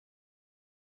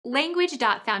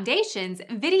Language.Foundation's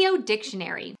Video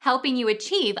Dictionary, helping you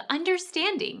achieve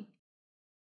understanding.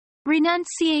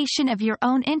 Renunciation of your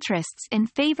own interests in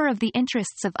favor of the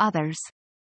interests of others.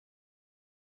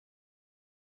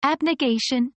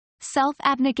 Abnegation,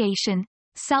 self-abnegation,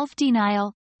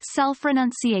 self-denial,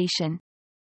 self-renunciation.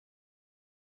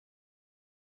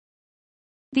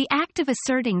 The act of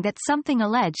asserting that something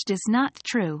alleged is not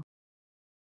true.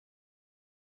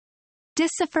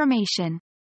 Disaffirmation.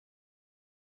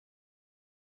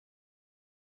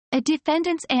 A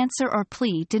defendant's answer or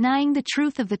plea denying the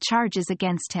truth of the charges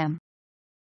against him.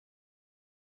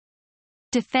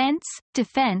 Defense,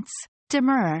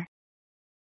 demurrer.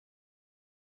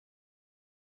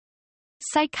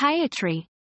 Psychiatry.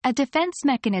 A defense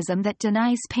mechanism that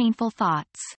denies painful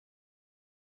thoughts.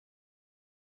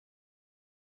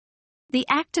 The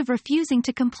act of refusing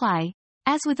to comply,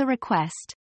 as with a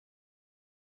request.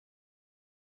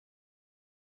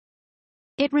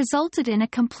 It resulted in a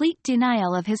complete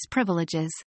denial of his privileges.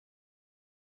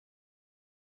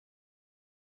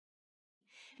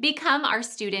 Become our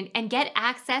student and get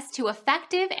access to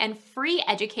effective and free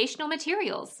educational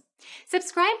materials.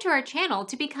 Subscribe to our channel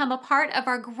to become a part of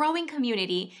our growing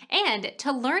community and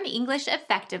to learn English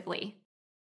effectively.